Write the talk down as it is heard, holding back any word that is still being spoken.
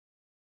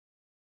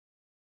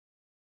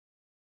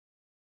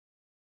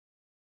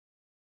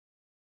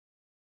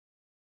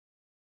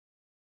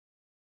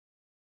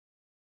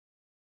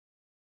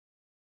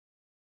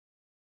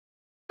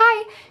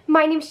Hi,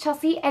 my name's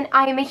Chelsea and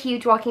I am a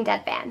huge Walking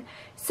Dead fan.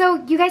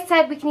 So you guys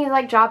said we can either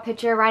like draw a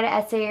picture, write an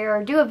essay,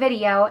 or do a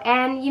video,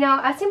 and you know,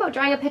 I was thinking about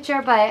drawing a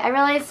picture, but I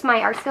realized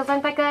my art skills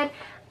aren't that good.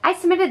 I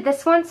submitted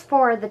this once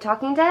for The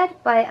Talking Dead,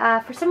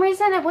 but for some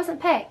reason it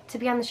wasn't picked to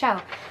be on the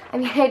show. I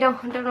mean, I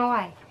don't know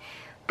why.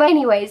 But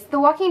anyways, The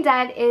Walking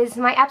Dead is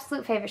my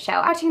absolute favorite show.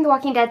 Watching The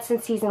Walking Dead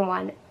since season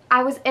 1,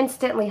 I was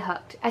instantly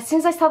hooked. As soon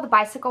as I saw the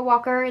bicycle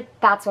walker,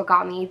 that's what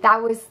got me.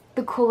 That was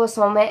the coolest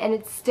moment, and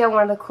it's still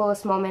one of the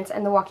coolest moments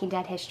in The Walking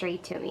Dead history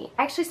to me.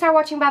 I actually started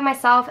watching by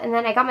myself, and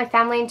then I got my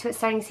family into it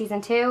starting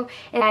season 2,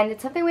 and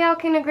it's something we all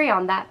can agree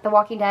on, that The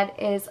Walking Dead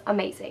is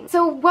amazing.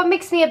 So what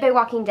makes me a big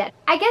Walking Dead?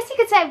 I guess you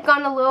could say I've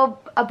gone a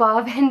little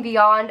above and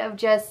beyond of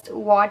just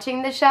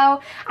watching the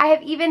show. I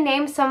have even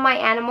named some of my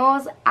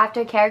animals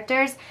after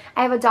characters.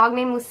 I have a dog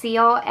named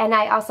Lucille, and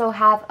I also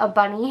have a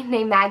bunny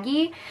named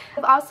Maggie.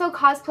 I've also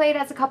cosplayed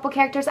as a couple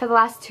characters for the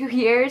last 2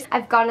 years.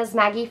 I've gone as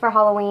Maggie for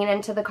Halloween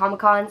and to the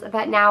Comic-Cons,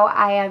 but now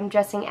I am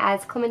dressing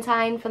as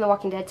Clementine from the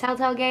Walking Dead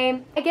Telltale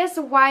game. I guess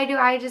why do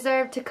I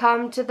deserve to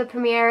come to the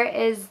premiere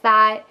is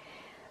that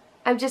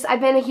I've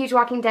been a huge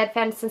Walking Dead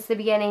fan since the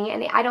beginning,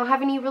 and I don't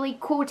have any really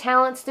cool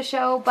talents to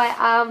show, but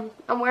I'm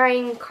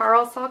wearing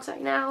Carl socks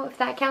right now, if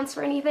that counts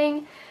for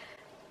anything.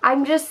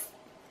 I'm just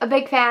a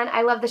big fan.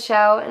 I love the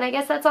show, and I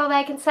guess that's all that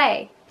I can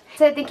say.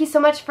 So thank you so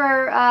much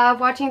for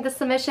watching the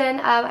submission.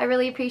 I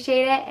really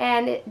appreciate it,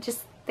 and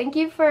thank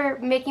you for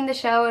making the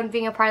show and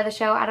being a part of the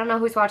show. I don't know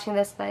who's watching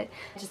this, but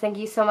just thank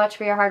you so much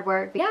for your hard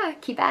work. But yeah,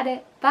 keep at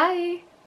it. Bye!